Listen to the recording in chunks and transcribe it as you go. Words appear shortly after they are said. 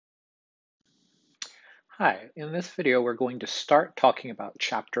Hi, in this video, we're going to start talking about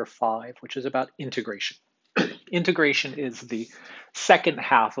Chapter 5, which is about integration. Integration is the second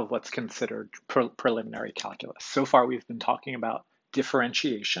half of what's considered preliminary calculus. So far, we've been talking about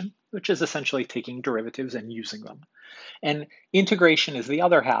differentiation, which is essentially taking derivatives and using them. And integration is the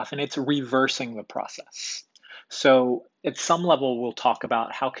other half, and it's reversing the process. So at some level, we'll talk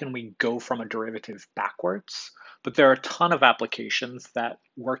about how can we go from a derivative backwards, but there are a ton of applications that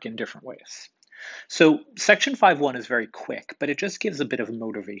work in different ways. So section 5.1 is very quick, but it just gives a bit of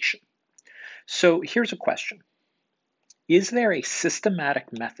motivation. So here's a question. Is there a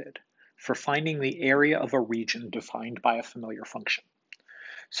systematic method for finding the area of a region defined by a familiar function?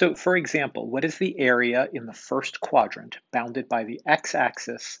 So for example, what is the area in the first quadrant bounded by the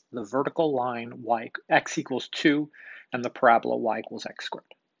x-axis, the vertical line x equals 2, and the parabola y equals x squared?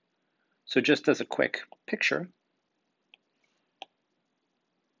 So just as a quick picture,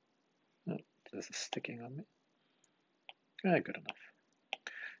 this is sticking on me. Good enough.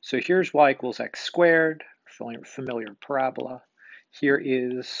 So here's y equals x squared, familiar parabola. Here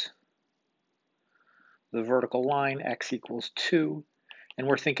is the vertical line, x equals 2, and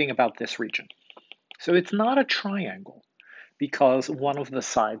we're thinking about this region. So it's not a triangle because one of the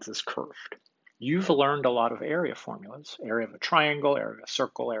sides is curved. You've learned a lot of area formulas, area of a triangle, area of a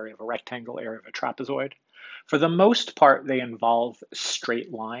circle, area of a rectangle, area of a trapezoid. For the most part, they involve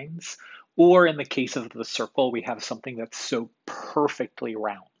straight lines, or in the case of the circle, we have something that's so perfectly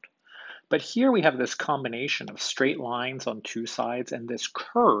round. But here we have this combination of straight lines on two sides and this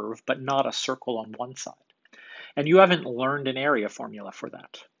curve, but not a circle on one side. And you haven't learned an area formula for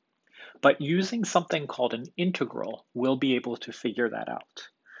that. But using something called an integral, we'll be able to figure that out.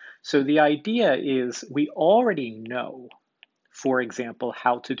 So the idea is we already know, for example,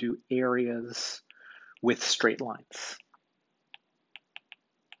 how to do areas with straight lines.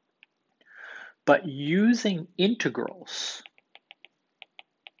 But using integrals,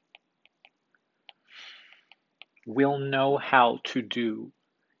 we'll know how to do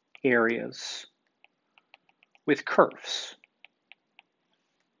areas with curves.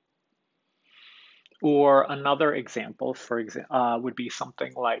 Or another example, would be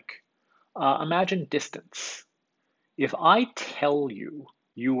something like, imagine distance. If I tell you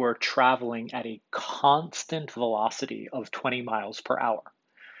you were traveling at a constant velocity of 20 miles per hour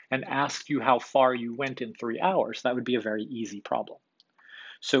and asked you how far you went in 3 hours, that would be a very easy problem.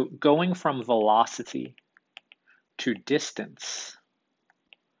 So going from velocity to distance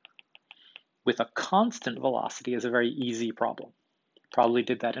with a constant velocity is a very easy problem. Probably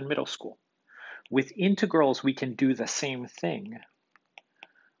did that in middle school. With integrals, we can do the same thing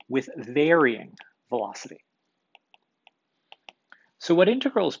with varying velocity. So what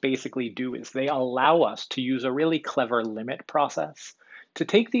integrals basically do is they allow us to use a really clever limit process to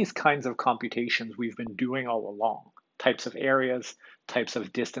take these kinds of computations we've been doing all along, types of areas, types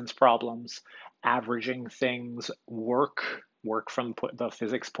of distance problems, averaging things, work from the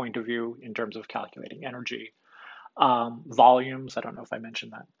physics point of view in terms of calculating energy, volumes, I don't know if I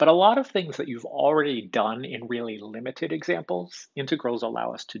mentioned that, but a lot of things that you've already done in really limited examples, integrals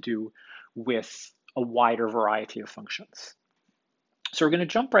allow us to do with a wider variety of functions. So we're going to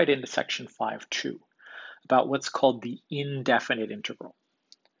jump right into section 5.2 about what's called the indefinite integral.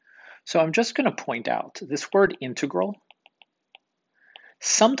 So I'm just going to point out this word integral.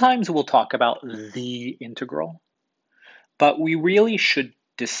 Sometimes we'll talk about the integral, but we really should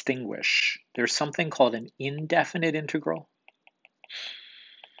distinguish. There's something called an indefinite integral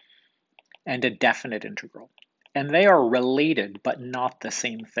and a definite integral. And they are related, but not the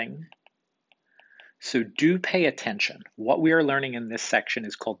same thing. So do pay attention. What we are learning in this section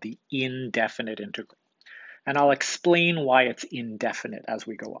is called the indefinite integral. And I'll explain why it's indefinite as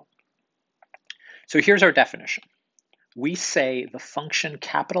we go on. So here's our definition. We say the function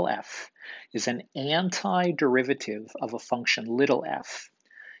capital F is an antiderivative of a function little f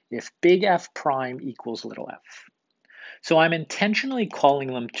if big F prime equals little f. So I'm intentionally calling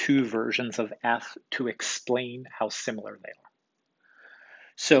them two versions of f to explain how similar they are.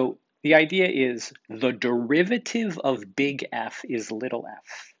 So the idea is the derivative of big F is little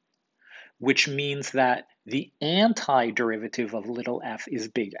f, which means that the antiderivative of little f is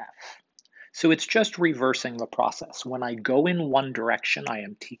big F. So it's just reversing the process. When I go in one direction, I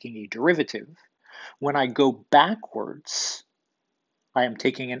am taking a derivative. When I go backwards, I am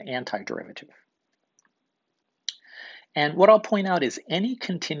taking an antiderivative. And what I'll point out is any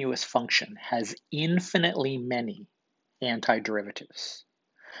continuous function has infinitely many antiderivatives,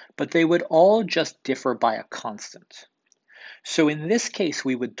 but they would all just differ by a constant. So in this case,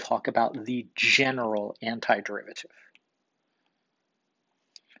 we would talk about the general antiderivative.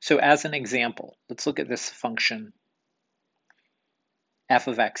 So as an example, let's look at this function f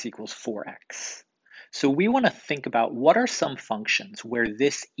of x equals 4x. So we want to think about what are some functions where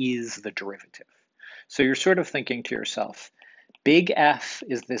this is the derivative. So you're sort of thinking to yourself, big F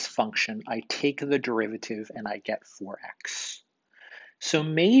is this function, I take the derivative and I get 4x. So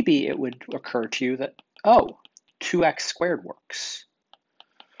maybe it would occur to you that, oh, 2x squared works.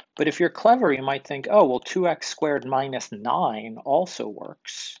 But if you're clever, you might think, oh, well, 2x squared minus 9 also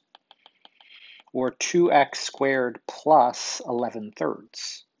works. Or 2x squared plus 11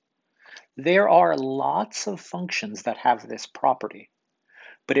 thirds. There are lots of functions that have this property,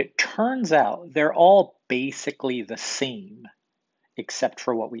 but it turns out they're all basically the same, except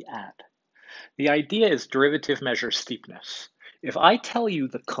for what we add. The idea is derivative measures steepness. If I tell you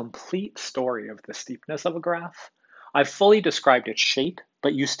the complete story of the steepness of a graph, I've fully described its shape,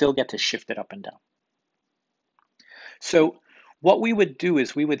 but you still get to shift it up and down. So what we would do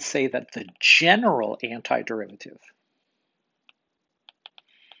is we would say that the general antiderivative,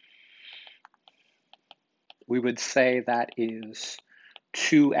 we would say that is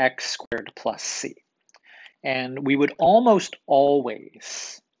 2x squared plus c. And we would almost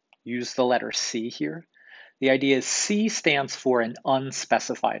always use the letter c here. The idea is c stands for an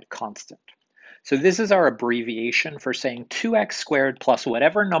unspecified constant. So this is our abbreviation for saying 2x squared plus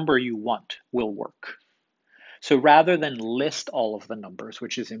whatever number you want will work. So rather than list all of the numbers,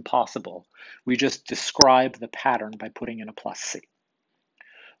 which is impossible, we just describe the pattern by putting in a plus c.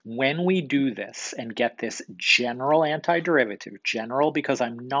 When we do this and get this general antiderivative, general because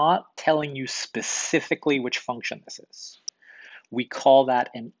I'm not telling you specifically which function this is, we call that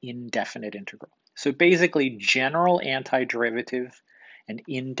an indefinite integral. So basically, general antiderivative and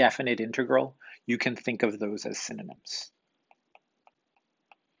indefinite integral, you can think of those as synonyms.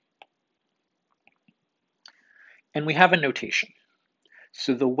 And we have a notation.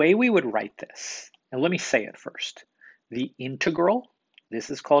 So the way we would write this, and let me say it first, the integral, this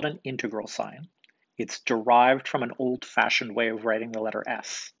is called an integral sign. It's derived from an old-fashioned way of writing the letter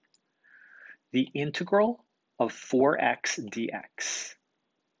s. The integral of 4x dx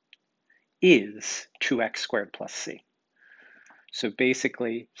is 2x squared plus c. So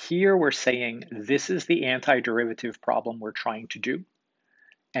basically, here we're saying this is the antiderivative problem we're trying to do,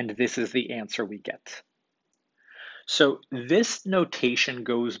 and this is the answer we get. So this notation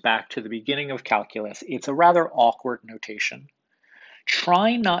goes back to the beginning of calculus. It's a rather awkward notation.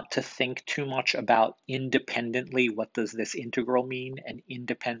 Try not to think too much about independently what does this integral mean and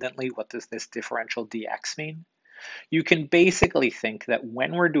independently what does this differential dx mean. You can basically think that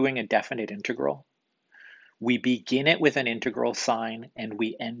when we're doing a definite integral, we begin it with an integral sign and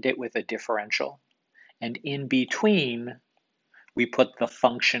we end it with a differential. And in between, we put the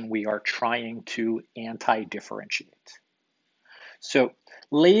function we are trying to anti-differentiate. So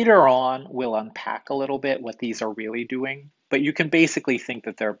later on, we'll unpack a little bit what these are really doing, but you can basically think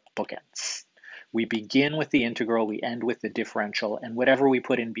that they're bookends. We begin with the integral, we end with the differential, and whatever we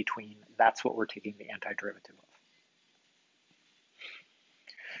put in between, that's what we're taking the antiderivative of.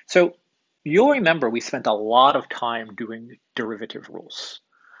 So you'll remember we spent a lot of time doing derivative rules.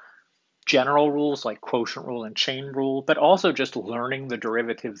 General rules like quotient rule and chain rule, but also just learning the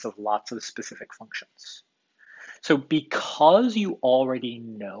derivatives of lots of specific functions. So because you already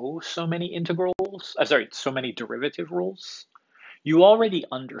know so many so many derivative rules, you already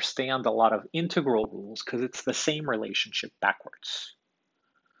understand a lot of integral rules because it's the same relationship backwards.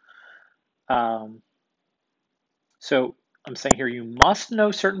 So I'm saying here you must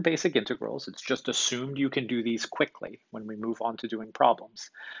know certain basic integrals. It's just assumed you can do these quickly when we move on to doing problems,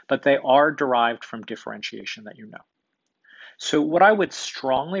 but they are derived from differentiation that you know. So what I would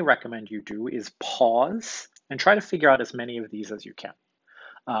strongly recommend you do is pause and try to figure out as many of these as you can.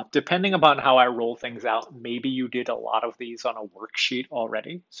 Depending upon how I roll things out, maybe you did a lot of these on a worksheet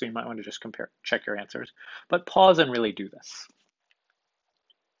already, so you might want to just check your answers, but pause and really do this.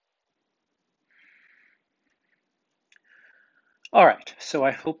 All right, so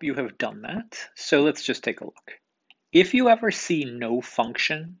I hope you have done that. So let's just take a look. If you ever see no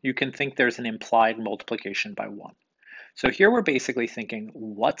function, you can think there's an implied multiplication by 1. So here we're basically thinking,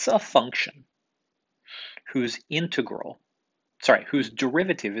 what's a function whose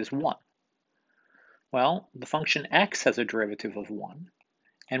derivative is 1? Well, the function x has a derivative of 1,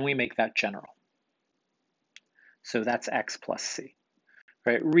 and we make that general. So that's x plus c,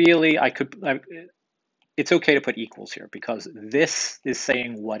 right? Really, it's okay to put equals here because this is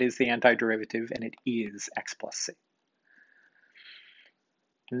saying what is the antiderivative, and it is x plus c.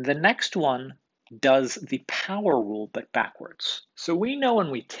 The next one does the power rule, but backwards. So we know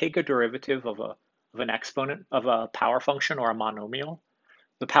when we take a derivative of an exponent of a power function or a monomial,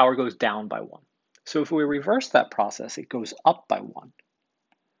 the power goes down by 1. So if we reverse that process, it goes up by 1.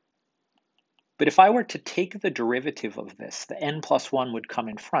 But if I were to take the derivative of this, the n plus 1 would come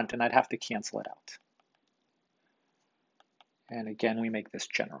in front, and I'd have to cancel it out. And again, we make this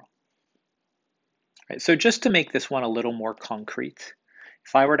general. Right, so just to make this one a little more concrete,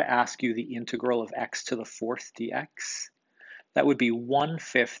 if I were to ask you the integral of x to the 4th dx, that would be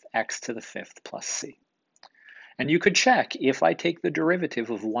 1/5 x to the 5th plus c. And you could check, if I take the derivative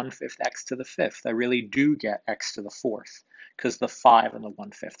of 1/5 x to the 5th, I really do get x to the 4th, because the 5 and the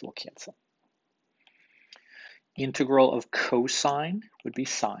 1/5 will cancel. Integral of cosine would be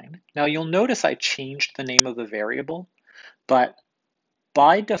sine. Now you'll notice I changed the name of the variable, but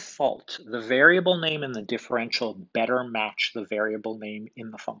by default, the variable name in the differential better match the variable name in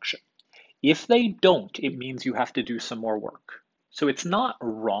the function. If they don't, it means you have to do some more work. So it's not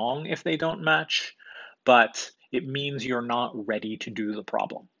wrong if they don't match, but it means you're not ready to do the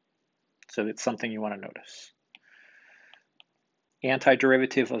problem. So it's something you want to notice.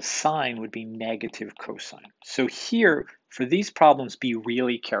 Antiderivative of sine would be negative cosine. So here, for these problems, be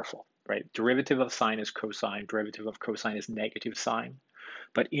really careful, right? Derivative of sine is cosine, derivative of cosine is negative sine,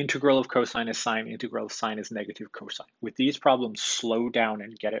 but integral of cosine is sine, integral of sine is negative cosine. With these problems, slow down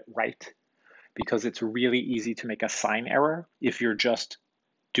and get it right, because it's really easy to make a sign error if you're just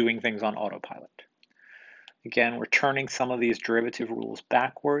doing things on autopilot. Again, we're turning some of these derivative rules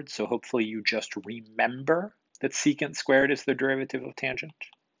backwards, so hopefully you just remember that secant squared is the derivative of tangent.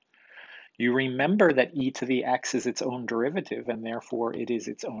 You remember that e to the x is its own derivative, and therefore it is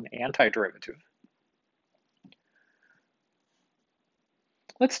its own antiderivative.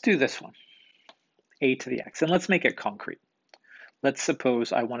 Let's do this one, a to the x, and let's make it concrete. Let's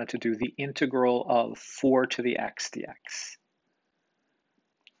suppose I wanted to do the integral of 4 to the x dx.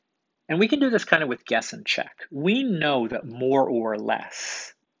 And we can do this kind of with guess and check. We know that more or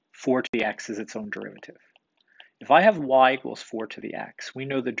less 4 to the x is its own derivative. If I have y equals 4 to the x, we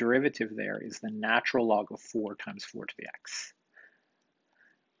know the derivative there is the natural log of 4 times 4 to the x.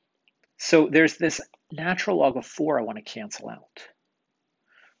 So there's this natural log of 4 I want to cancel out.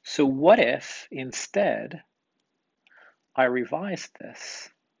 So what if instead I revised this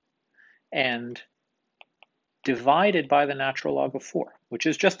and divided by the natural log of 4, which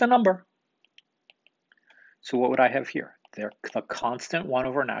is just a number. So what would I have here? The constant 1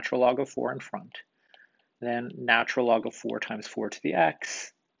 over natural log of 4 in front, then natural log of 4 times 4 to the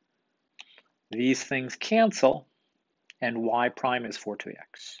x. These things cancel, and y prime is 4 to the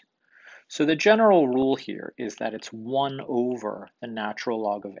x. So the general rule here is that it's 1 over the natural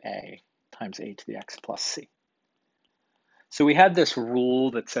log of a times a to the x plus c. So we had this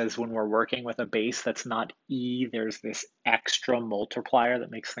rule that says when we're working with a base that's not e, there's this extra multiplier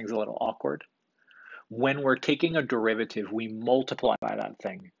that makes things a little awkward. When we're taking a derivative, we multiply by that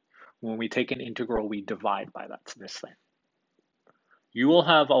thing. When we take an integral, we divide by this thing. You will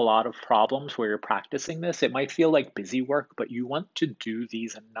have a lot of problems where you're practicing this. It might feel like busy work, but you want to do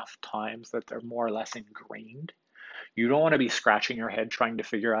these enough times that they're more or less ingrained. You don't want to be scratching your head trying to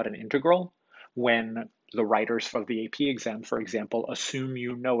figure out an integral when the writers for the AP exam, for example, assume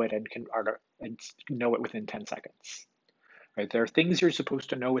you know it and know it within 10 seconds. Right? There are things you're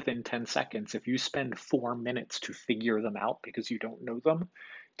supposed to know within 10 seconds. If you spend 4 minutes to figure them out because you don't know them,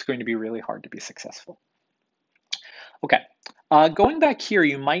 it's going to be really hard to be successful. Okay, going back here,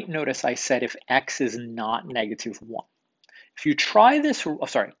 you might notice I said if x is not negative 1. If you try this, oh,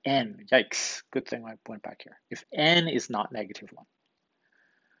 sorry, n, yikes, good thing I went back here. If n is not negative 1.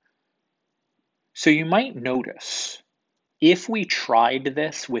 So you might notice if we tried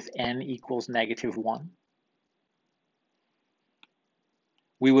this with n equals negative 1,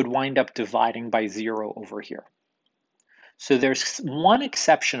 we would wind up dividing by 0 over here. So there's one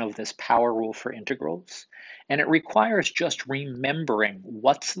exception of this power rule for integrals, and it requires just remembering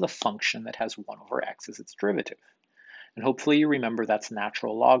what's the function that has 1 over x as its derivative. And hopefully you remember that's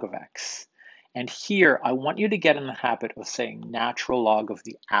natural log of x. And here, I want you to get in the habit of saying natural log of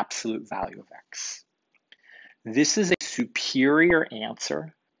the absolute value of x. This is a superior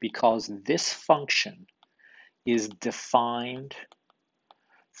answer because this function is defined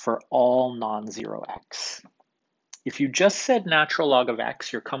for all non-zero x. If you just said natural log of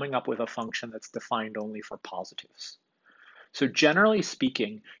x, you're coming up with a function that's defined only for positives. So generally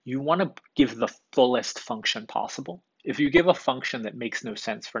speaking, you want to give the fullest function possible. If you give a function that makes no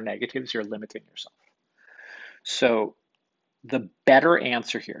sense for negatives, you're limiting yourself. So the better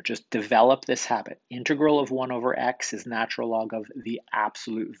answer here, just develop this habit. Integral of 1 over x is natural log of the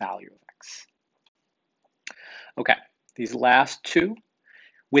absolute value of x. Okay, these last two.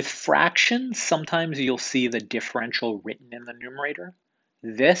 With fractions, sometimes you'll see the differential written in the numerator.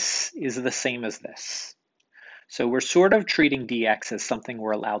 this is the same as this. So we're sort of treating dx as something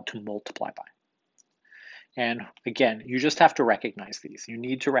we're allowed to multiply by. And again, you just have to recognize these. You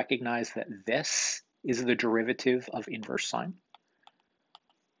need to recognize that this is the derivative of inverse sine.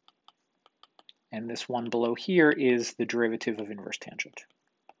 And this one below here is the derivative of inverse tangent.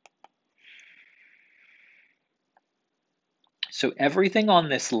 So everything on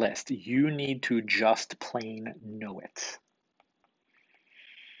this list, you need to just plain know it.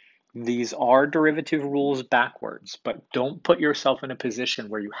 These are derivative rules backwards, but don't put yourself in a position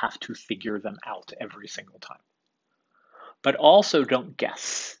where you have to figure them out every single time. But also don't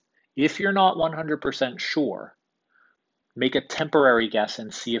guess. If you're not 100% sure, make a temporary guess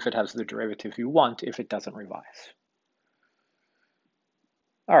and see if it has the derivative you want. If it doesn't, revise.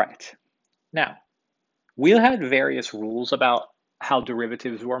 All right. Now, we had various rules about how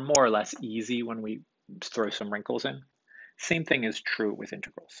derivatives were more or less easy when we throw some wrinkles in. Same thing is true with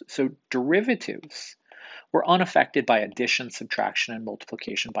integrals. So derivatives were unaffected by addition, subtraction, and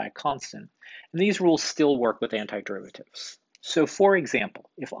multiplication by a constant. And these rules still work with antiderivatives. So for example,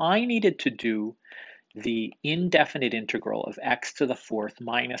 if I needed to do the indefinite integral of x to the fourth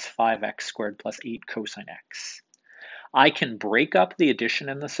minus 5x squared plus 8 cosine x, I can break up the addition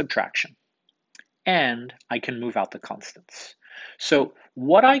and the subtraction, and I can move out the constants. So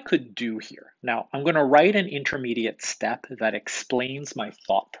what I could do here, now I'm going to write an intermediate step that explains my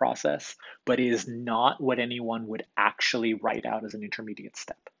thought process, but is not what anyone would actually write out as an intermediate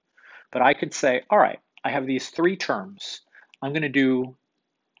step. But I could say, all right, I have these three terms. I'm going to do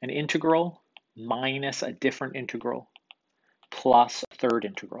an integral minus a different integral plus a third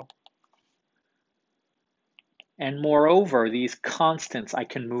integral. And moreover, these constants, I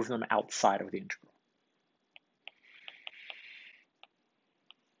can move them outside of the integral.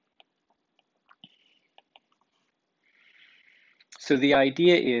 So the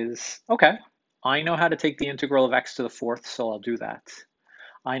idea is, okay, I know how to take the integral of x to the fourth, so I'll do that.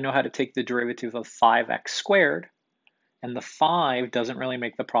 I know how to take the derivative of 5x squared, and the 5 doesn't really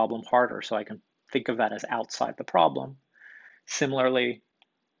make the problem harder, so I can think of that as outside the problem. Similarly,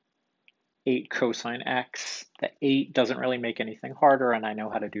 8 cosine x, the 8 doesn't really make anything harder, and I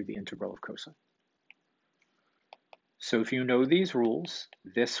know how to do the integral of cosine. So if you know these rules,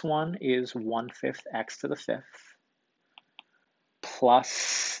 this one is 1/5 x to the fifth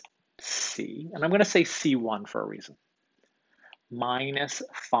plus c, and I'm going to say c1 for a reason, minus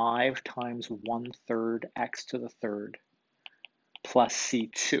 5 times 1/3 x to the third plus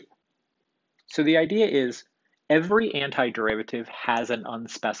c2. So the idea is every antiderivative has an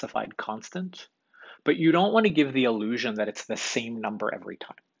unspecified constant, but you don't want to give the illusion that it's the same number every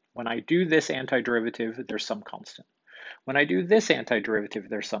time. When I do this antiderivative, there's some constant. When I do this antiderivative,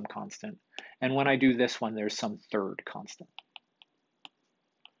 there's some constant. And when I do this one, there's some third constant.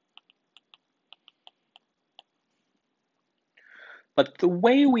 But the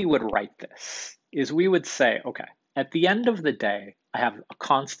way we would write this is we would say, okay, at the end of the day, I have a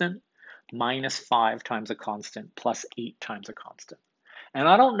constant minus 5 times a constant plus 8 times a constant. And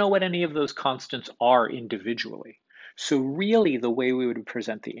I don't know what any of those constants are individually. So really the way we would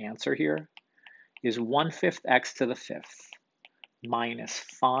present the answer here is 1/5 x to the fifth minus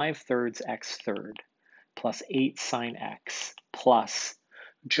 5/3 x third plus 8 sine x plus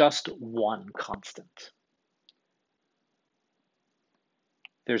just one constant.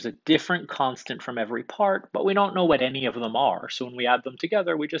 There's a different constant from every part, but we don't know what any of them are. So when we add them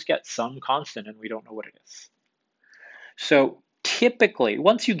together, we just get some constant and we don't know what it is. So typically,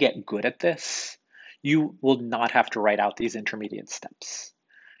 once you get good at this, you will not have to write out these intermediate steps.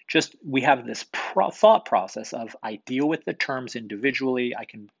 Just we have this thought process of I deal with the terms individually.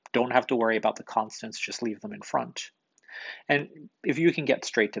 Don't have to worry about the constants, just leave them in front. And if you can get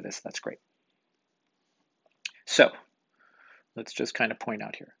straight to this, that's great. So let's just kind of point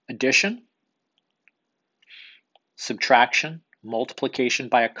out here. Addition, subtraction, multiplication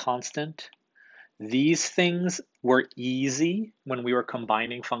by a constant. These things were easy when we were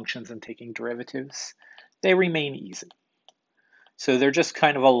combining functions and taking derivatives. They remain easy. So they're just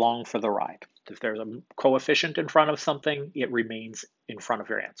kind of along for the ride. If there's a coefficient in front of something, it remains in front of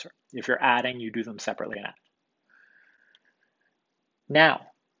your answer. If you're adding, you do them separately and add.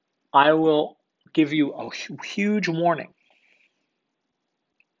 Now, I will give you a huge warning.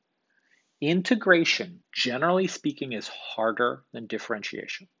 Integration, generally speaking, is harder than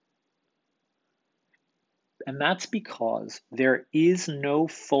differentiation. And that's because there is no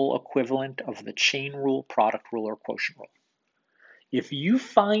full equivalent of the chain rule, product rule, or quotient rule. If you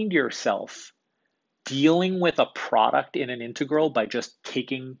find yourself dealing with a product in an integral by just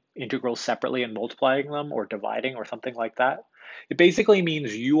taking integrals separately and multiplying them or dividing or something like that, It basically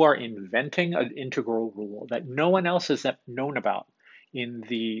means you are inventing an integral rule that no one else has known about in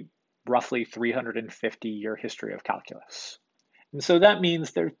the roughly 350-year history of calculus. And so that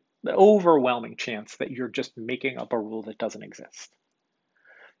means there's an overwhelming chance that you're just making up a rule that doesn't exist.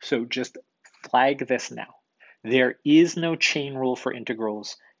 So just flag this now. There is no chain rule for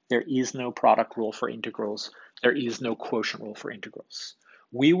integrals. There is no product rule for integrals. There is no quotient rule for integrals.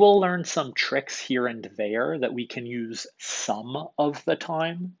 We will learn some tricks here and there that we can use some of the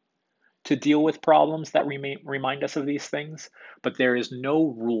time to deal with problems that remind us of these things, but there is no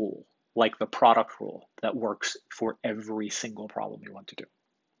rule like the product rule that works for every single problem you want to do.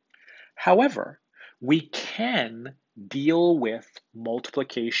 However, we can deal with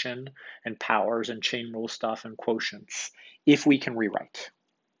multiplication and powers and chain rule stuff and quotients if we can rewrite.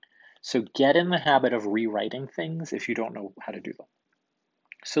 So get in the habit of rewriting things if you don't know how to do them.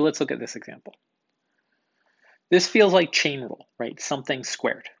 So let's look at this example. This feels like chain rule, right? Something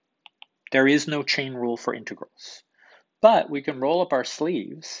squared. There is no chain rule for integrals, but we can roll up our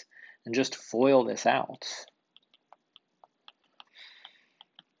sleeves and just FOIL this out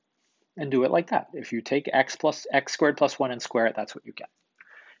and do it like that. If you take x squared plus 1 and square it, that's what you get.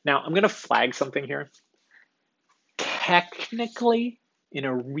 Now, I'm going to flag something here. Technically, in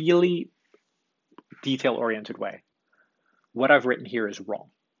a really detail-oriented way, what I've written here is wrong.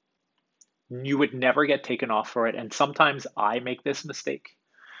 You would never get taken off for it, and sometimes I make this mistake.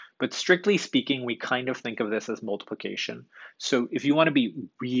 But strictly speaking, we kind of think of this as multiplication. So if you want to be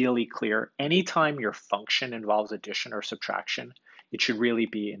really clear, anytime your function involves addition or subtraction, it should really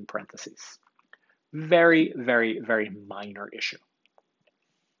be in parentheses. Very, very, very minor issue.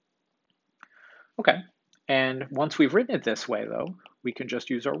 Okay, and once we've written it this way, though, we can just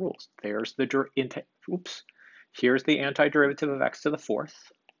use our rules. There's the here's the antiderivative of x to the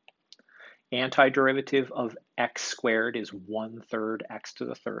fourth. Antiderivative of x squared is 1/3 x to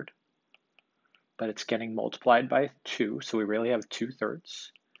the third, but it's getting multiplied by 2, so we really have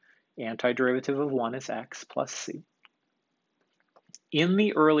 2/3. Antiderivative of 1 is x plus c. In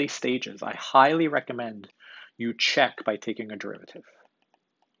the early stages, I highly recommend you check by taking a derivative.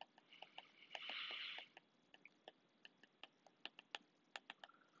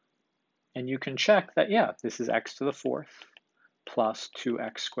 And you can check that, yeah, this is x to the fourth plus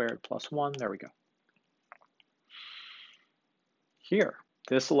 2x squared plus 1. There we go. Here,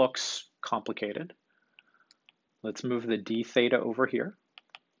 this looks complicated. Let's move the d theta over here.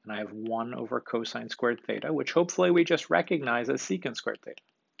 And I have 1 over cosine squared theta, which hopefully we just recognize as secant squared theta.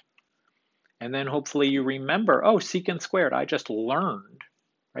 And then hopefully you remember, oh, secant squared, I just learned,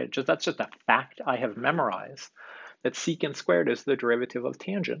 right? That's just a fact I have memorized, that secant squared is the derivative of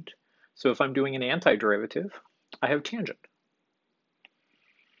tangent. So if I'm doing an antiderivative, I have tangent.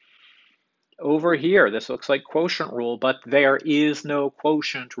 Over here, this looks like quotient rule, but there is no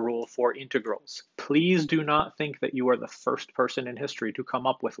quotient rule for integrals. Please do not think that you are the first person in history to come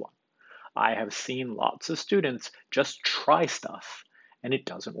up with one. I have seen lots of students just try stuff and it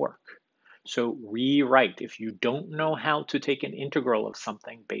doesn't work. So rewrite. If you don't know how to take an integral of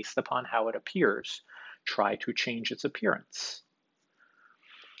something based upon how it appears, try to change its appearance.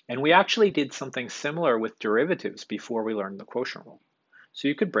 And we actually did something similar with derivatives before we learned the quotient rule. So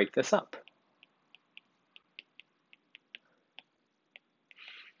you could break this up.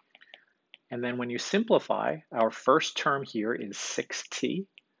 And then when you simplify, our first term here is 6t.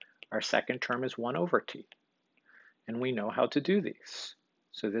 Our second term is 1 over t. And we know how to do these.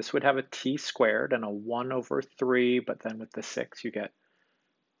 So this would have a t squared and a 1 over 3, but then with the 6 you get,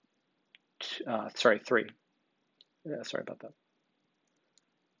 3. Yeah, sorry about that.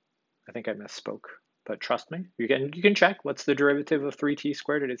 I think I misspoke, but trust me. You can check what's the derivative of 3t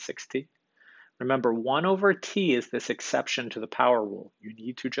squared. It is 6t. Remember, 1 over t is this exception to the power rule. You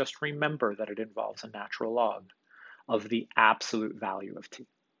need to just remember that it involves a natural log of the absolute value of t.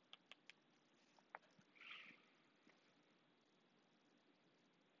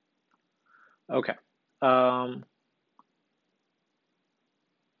 Okay,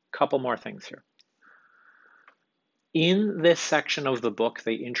 couple more things here. In this section of the book,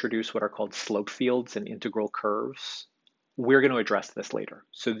 they introduce what are called slope fields and integral curves. We're going to address this later.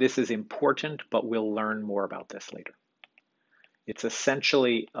 So this is important, but we'll learn more about this later. It's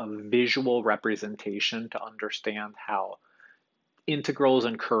essentially a visual representation to understand how integrals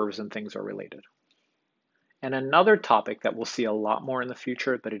and curves and things are related. And another topic that we'll see a lot more in the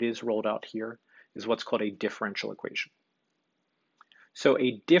future, but it is rolled out here, is what's called a differential equation. So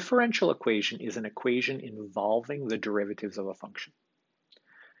a differential equation is an equation involving the derivatives of a function.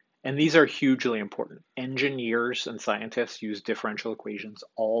 And these are hugely important. Engineers and scientists use differential equations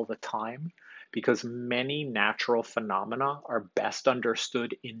all the time because many natural phenomena are best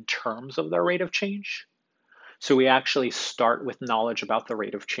understood in terms of their rate of change. So we actually start with knowledge about the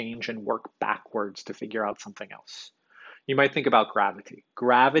rate of change and work backwards to figure out something else. You might think about gravity.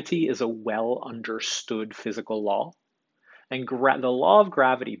 Gravity is a well understood physical law. And the law of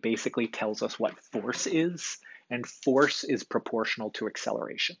gravity basically tells us what force is, and force is proportional to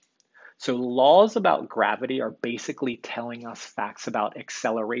acceleration. So laws about gravity are basically telling us facts about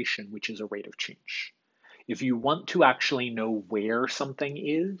acceleration, which is a rate of change. If you want to actually know where something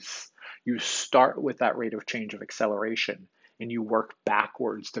is, you start with that rate of change of acceleration and you work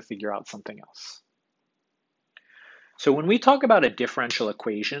backwards to figure out something else. So when we talk about a differential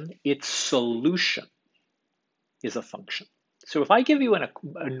equation, its solution is a function. So if I give you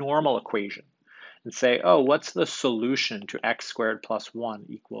a normal equation and say, oh, what's the solution to x squared plus 1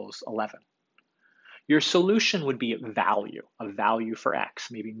 equals 11? Your solution would be a value for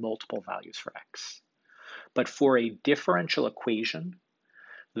x, maybe multiple values for x. But for a differential equation,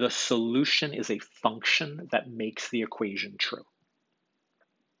 the solution is a function that makes the equation true.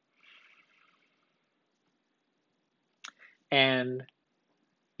 And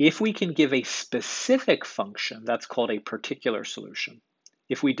if we can give a specific function, that's called a particular solution.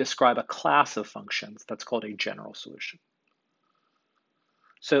 If we describe a class of functions, that's called a general solution.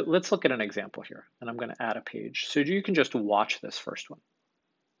 So let's look at an example here, and I'm going to add a page. So you can just watch this first one.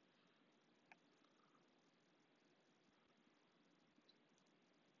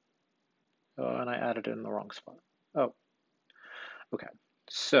 Oh, and I added it in the wrong spot. Oh, okay.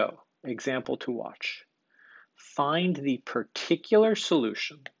 So example to watch. Find the particular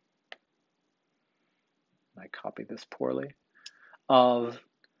solution, I copied this poorly, of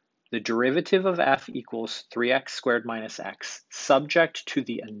the derivative of f equals 3x squared minus x, subject to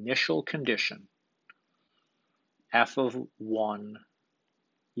the initial condition, f of 1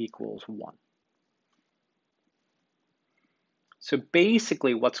 equals 1. So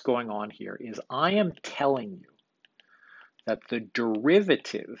basically what's going on here is I am telling you that the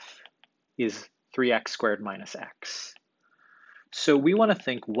derivative is 3x squared minus x. So we want to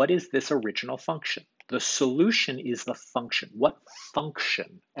think, what is this original function? The solution is the function. What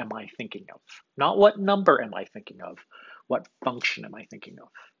function am I thinking of? Not what number am I thinking of? What function am I thinking of?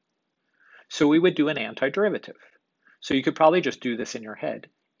 So we would do an antiderivative. So you could probably just do this in your head.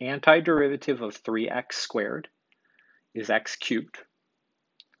 Antiderivative of 3x squared is x cubed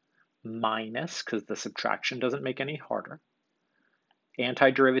minus, because the subtraction doesn't make any harder,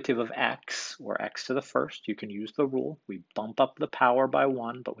 antiderivative of x, or x to the first, you can use the rule. We bump up the power by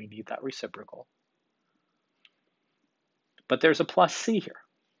 1, but we need that reciprocal. But there's a plus c here.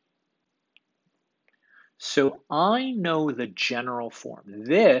 So I know the general form.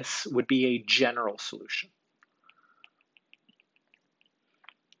 This would be a general solution.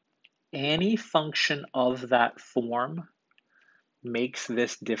 Any function of that form makes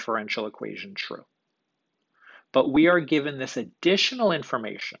this differential equation true. But we are given this additional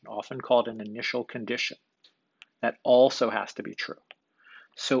information, often called an initial condition, that also has to be true.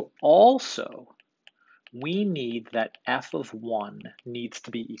 So also, we need that f of 1 needs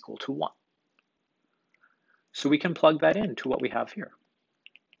to be equal to 1. So we can plug that into what we have here.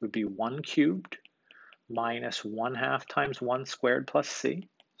 It would be 1 cubed minus 1/2 times 1 squared plus c.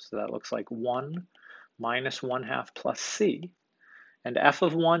 So that looks like 1 minus 1/2 plus c. And f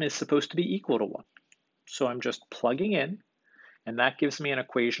of 1 is supposed to be equal to 1. So I'm just plugging in, and that gives me an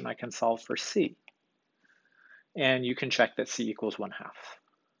equation I can solve for c. And you can check that c equals 1/2.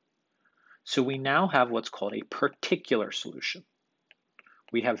 So we now have what's called a particular solution.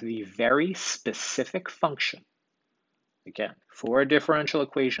 We have the very specific function. Again, for a differential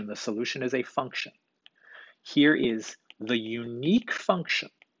equation, the solution is a function. Here is the unique function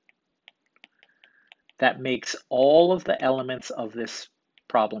that makes all of the elements of this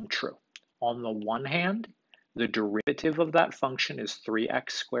problem true. On the one hand, the derivative of that function is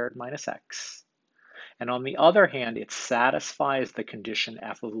 3x squared minus x. And on the other hand, it satisfies the condition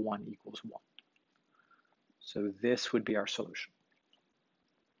f of 1 equals 1. So this would be our solution.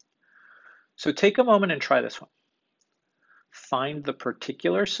 So take a moment and try this one. Find the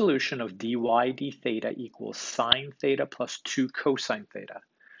particular solution of dy d theta equals sine theta plus 2 cosine theta,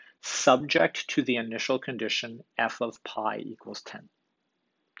 subject to the initial condition f of pi equals 10.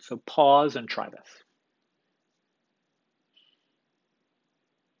 So pause and try this.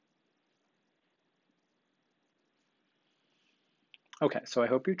 Okay, so I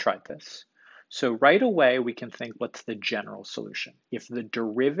hope you tried this. So right away, we can think, what's the general solution? If the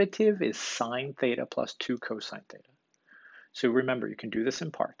derivative is sine theta plus 2 cosine theta. So remember, you can do this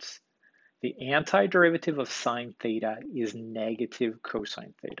in parts. The antiderivative of sine theta is negative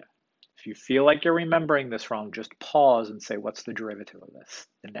cosine theta. If you feel like you're remembering this wrong, just pause and say, what's the derivative of this?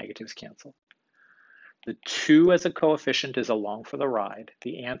 The negatives cancel. The 2 as a coefficient is along for the ride.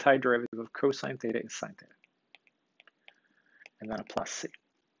 The antiderivative of cosine theta is sine theta. And then a plus c.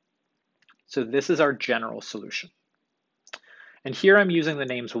 So this is our general solution. And here I'm using the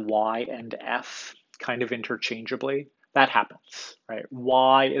names y and f kind of interchangeably. That happens, right?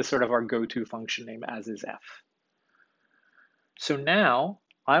 Y is sort of our go-to function name, as is f. So now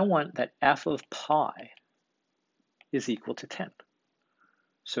I want that f of pi is equal to 10.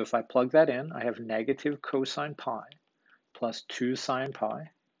 So if I plug that in, I have negative cosine pi plus 2 sine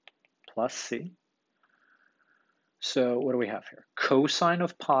pi plus c. So what do we have here? Cosine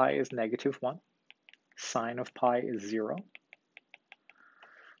of pi is negative 1. Sine of pi is 0.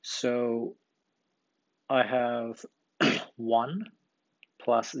 So I have 1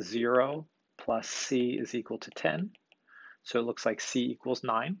 plus 0 plus c is equal to 10. So it looks like c equals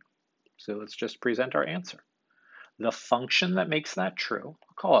 9. So let's just present our answer. The function that makes that true,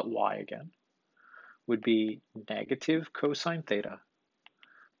 I'll call it y again, would be negative cosine theta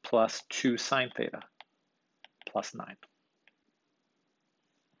plus 2 sine theta plus 9.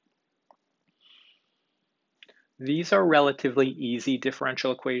 These are relatively easy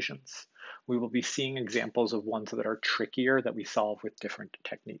differential equations. We will be seeing examples of ones that are trickier that we solve with different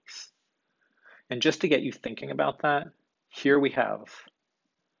techniques. And just to get you thinking about that, here we have,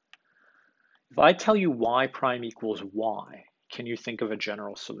 if I tell you y prime equals y, can you think of a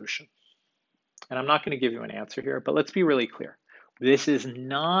general solution? And I'm not going to give you an answer here, but let's be really clear. This is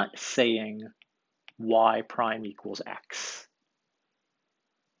not saying y prime equals x.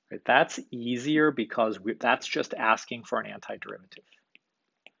 Right? That's easier because that's just asking for an antiderivative.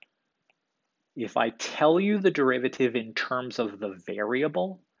 If I tell you the derivative in terms of the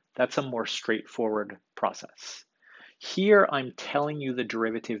variable, that's a more straightforward process. Here, I'm telling you the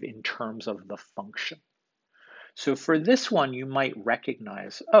derivative in terms of the function. So for this one, you might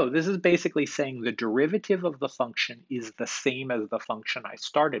recognize, oh, this is basically saying the derivative of the function is the same as the function I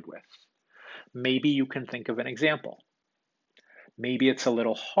started with. Maybe you can think of an example. Maybe it's a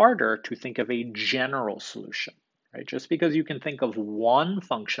little harder to think of a general solution, right? Just because you can think of one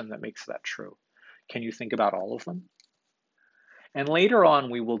function that makes that true, can you think about all of them? And later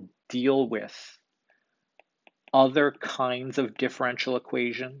on, we will deal with other kinds of differential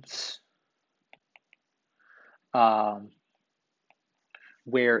equations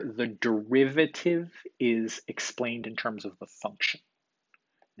where the derivative is explained in terms of the function.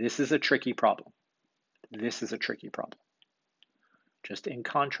 This is a tricky problem. This is a tricky problem. Just in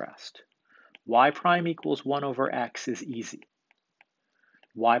contrast, y prime equals 1 over x is easy.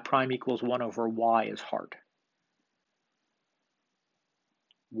 Y prime equals 1 over y is hard.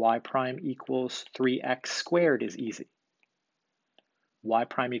 Y prime equals 3x squared is easy. Y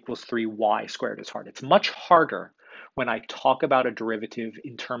prime equals 3y squared is hard. It's much harder when I talk about a derivative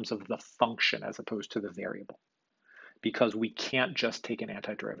in terms of the function as opposed to the variable, because we can't just take an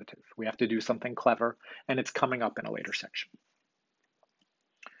antiderivative. We have to do something clever, and it's coming up in a later section.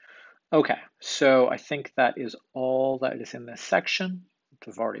 Okay, so I think that is all that is in this section.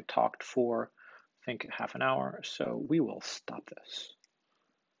 I've already talked for, I think, half an hour, so we will stop this.